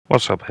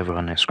What's up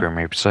everyone, it's Grim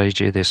Reaper Sage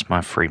here. This is my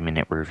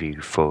 3-minute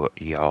review for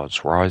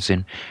Yars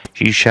Rising.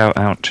 Huge shout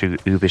out to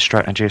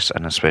UberStrategist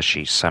and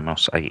especially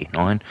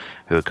Samos89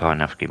 who are kind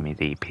enough to give me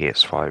the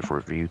PS5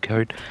 review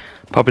code.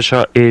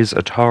 Publisher is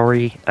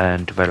Atari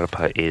and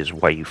developer is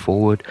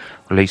WayForward.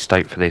 Release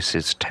date for this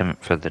is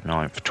 10th of the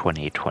 9th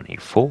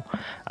 2024.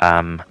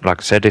 Like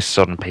I said, this is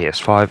on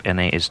PS5 and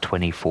it is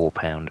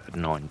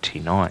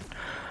 £24.99.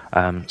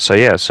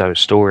 So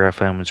story I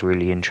found was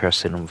really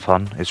interesting and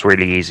fun. It's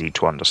really easy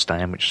to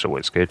understand, which is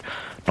always good.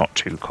 Not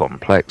too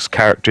complex.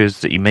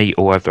 Characters that you meet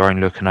all have their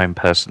own look and own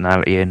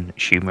personality and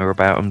humour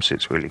about them, so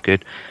it's really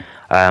good.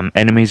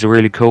 Enemies are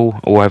really cool,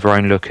 all have their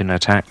own look and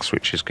attacks,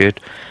 which is good.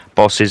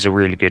 Bosses are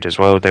really good as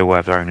well. They all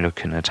have their own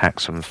look and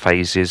attacks and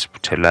phases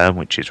to learn,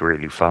 which is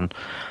really fun.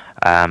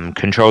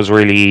 Controls are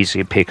really easy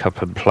to pick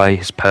up and play.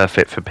 It's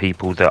perfect for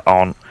people that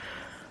aren't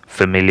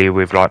familiar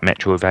with like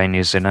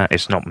Metroidvanias in that.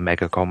 It's not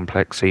mega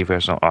complex either.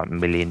 It's not like a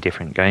million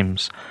different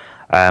games.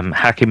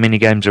 Hacking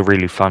minigames are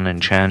really fun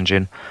and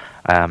challenging.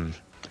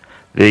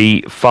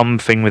 The fun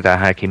thing with the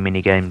hacking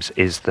minigames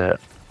is that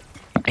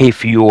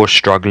if you're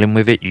struggling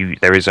with it,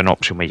 there is an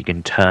option where you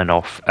can turn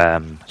off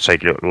so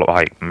it look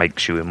like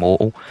makes you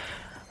immortal.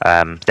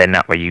 Then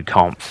that way you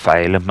can't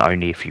fail them,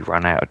 only if you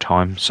run out of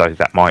time. So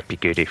that might be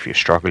good if you're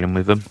struggling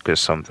with them, because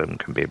some of them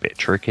can be a bit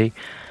tricky.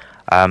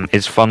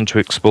 It's fun to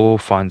explore,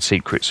 find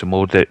secrets and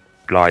more. That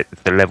like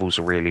the levels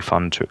are really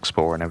fun to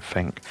explore and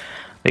everything.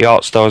 The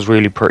art style is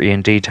really pretty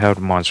and detailed,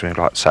 reminds me of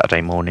like Saturday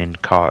morning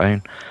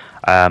cartoon.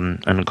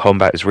 And the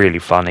combat is really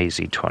fun,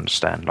 easy to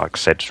understand. Like I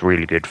said, it's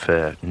really good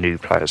for new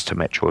players to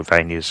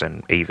Metroidvanias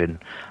and even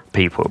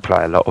people who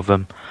play a lot of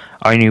them.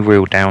 Only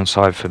real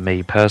downside for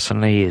me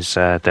personally is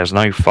there's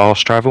no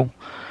fast travel,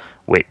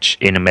 which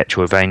in a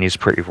Metroidvania is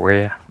pretty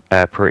rare.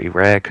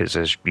 Because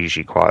there's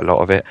usually quite a lot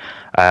of it.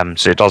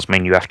 So it does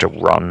mean you have to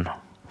run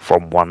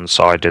from one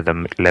side of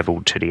the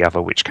level to the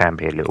other, which can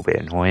be a little bit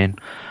annoying.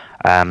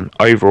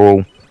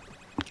 Overall,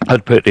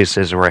 I'd put this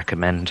as a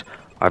recommend.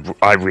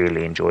 I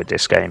really enjoyed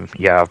this game.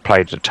 Yeah, I've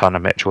played a ton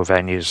of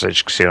Metroidvanias. As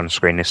you can see on the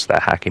screen, it's the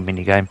hacking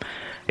minigame.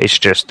 It's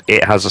just,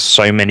 it has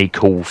so many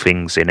cool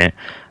things in it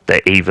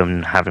that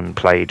even having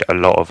played a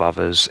lot of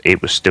others,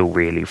 it was still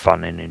really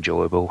fun and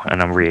enjoyable, and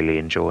I'm really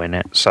enjoying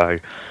it. So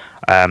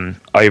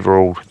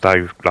overall,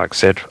 though, like I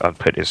said, I'd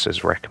put this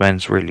as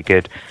recommends. Really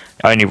good.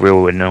 The only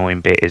real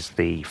annoying bit is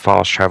the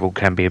fast travel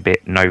can be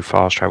no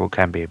fast travel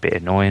can be a bit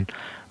annoying,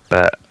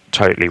 but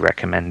totally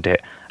recommend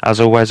it. As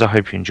always, I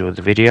hope you enjoyed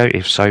the video.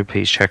 If so,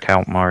 please check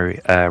out my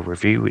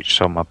review, which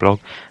is on my blog,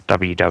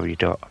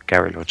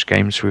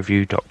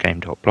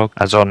 www.garylodgegamesreview.game.blog.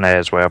 As on there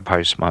is where I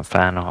post my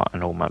fan art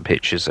and all my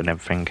pictures and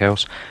everything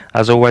else.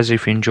 As always,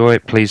 if you enjoy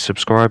it, please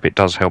subscribe. It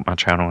does help my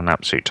channel an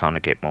absolute ton to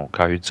get more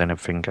codes and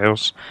everything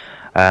else.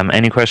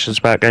 Any questions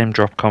about game,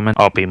 drop a comment.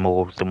 I'll be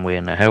more than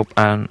willing to help.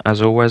 And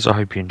as always, I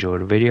hope you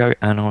enjoyed the video,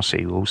 and I'll see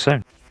you all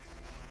soon.